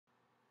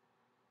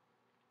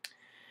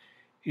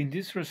In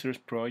this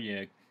research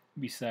project,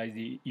 besides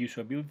the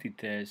usability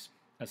test,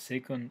 a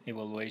second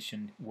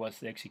evaluation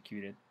was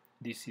executed.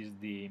 This is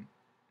the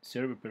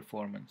server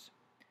performance,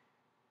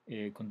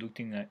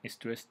 conducting a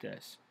stress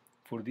test.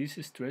 For this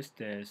stress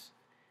test,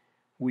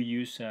 we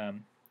use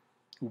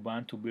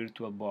Ubuntu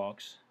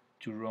VirtualBox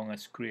to run a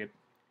script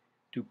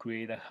to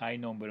create a high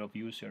number of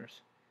users,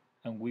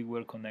 and we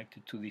were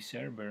connected to the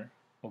server,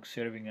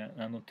 observing and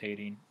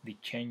annotating the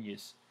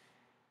changes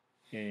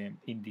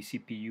in the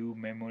CPU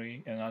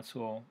memory and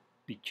also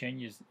the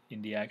changes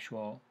in the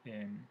actual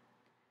um,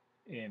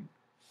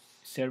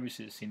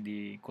 services in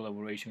the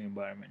collaboration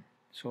environment.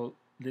 So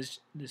let's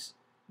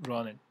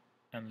run it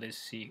and let's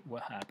see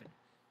what happened.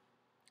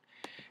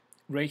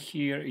 Right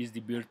here is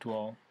the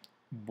virtual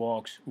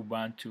box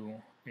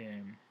Ubuntu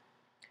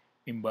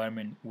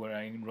environment where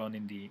I'm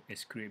running the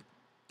script.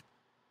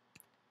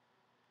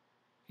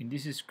 In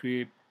this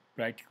script,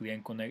 practically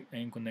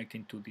I'm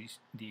connecting to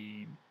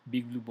the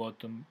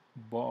BigBlueButton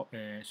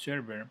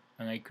server,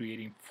 and I'm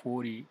creating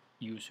 40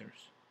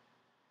 users.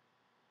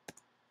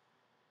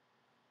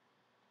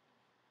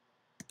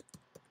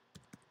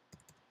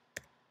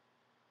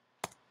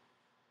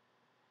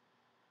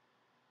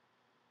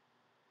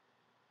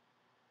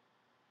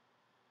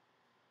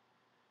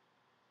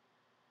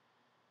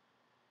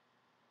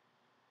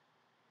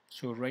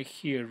 So right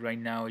here, right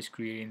now, is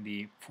creating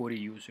the 40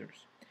 users.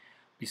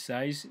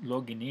 Besides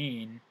logging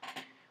in,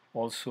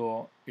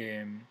 also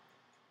in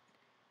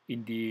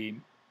the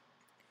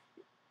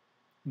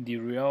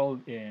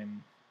real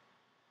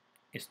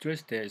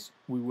stress test,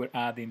 we were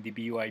adding the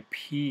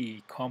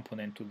VoIP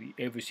component to the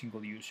every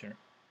single user.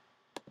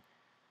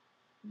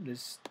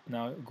 Let's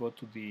now go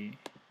to the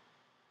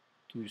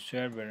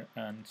server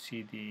and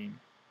see the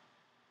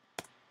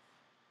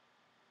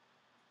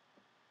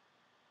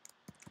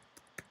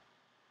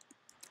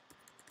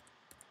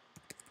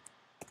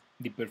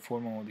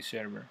performance of the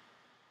server.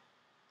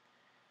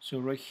 So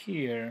right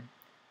here,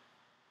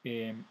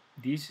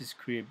 this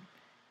script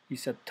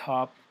is a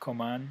top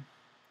command,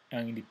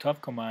 and in the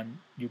top command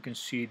you can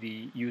see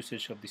the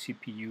usage of the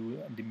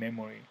CPU and the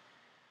memory,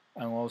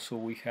 and also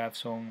we have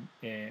some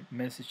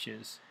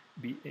messages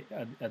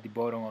at the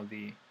bottom of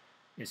the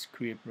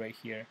script right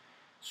here.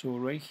 So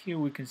right here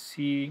we can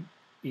see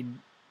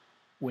in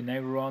when I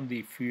run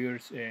the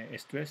first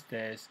stress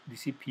test, the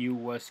CPU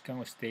was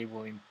kind of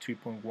stable in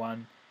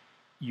 3.1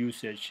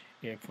 usage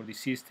for the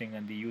system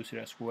and the user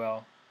as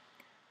well.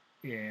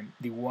 The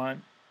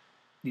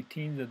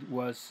thing that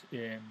was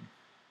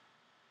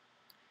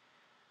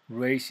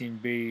raising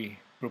very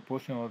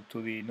proportional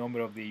to the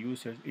number of the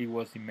users, it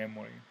was the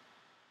memory.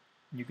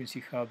 You can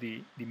see how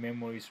the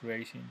memory is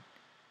raising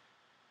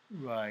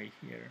right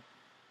here.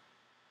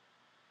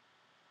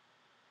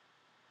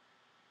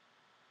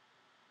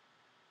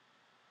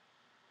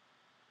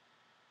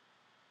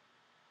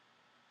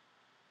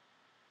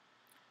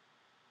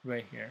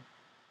 Right here,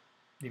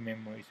 the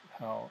memory is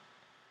how.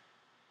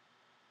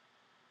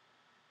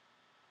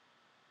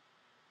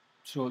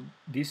 So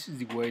this is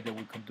the way that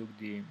we conduct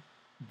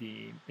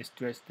the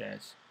stress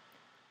test,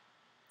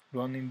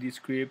 running the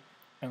script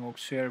and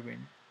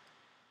observing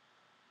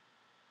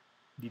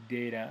the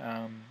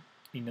data.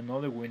 In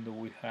another window,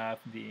 we have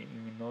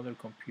in another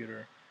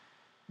computer,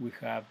 we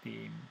have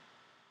the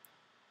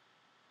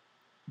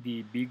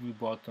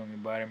BigBlueButton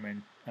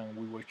environment, and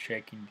we were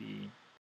checking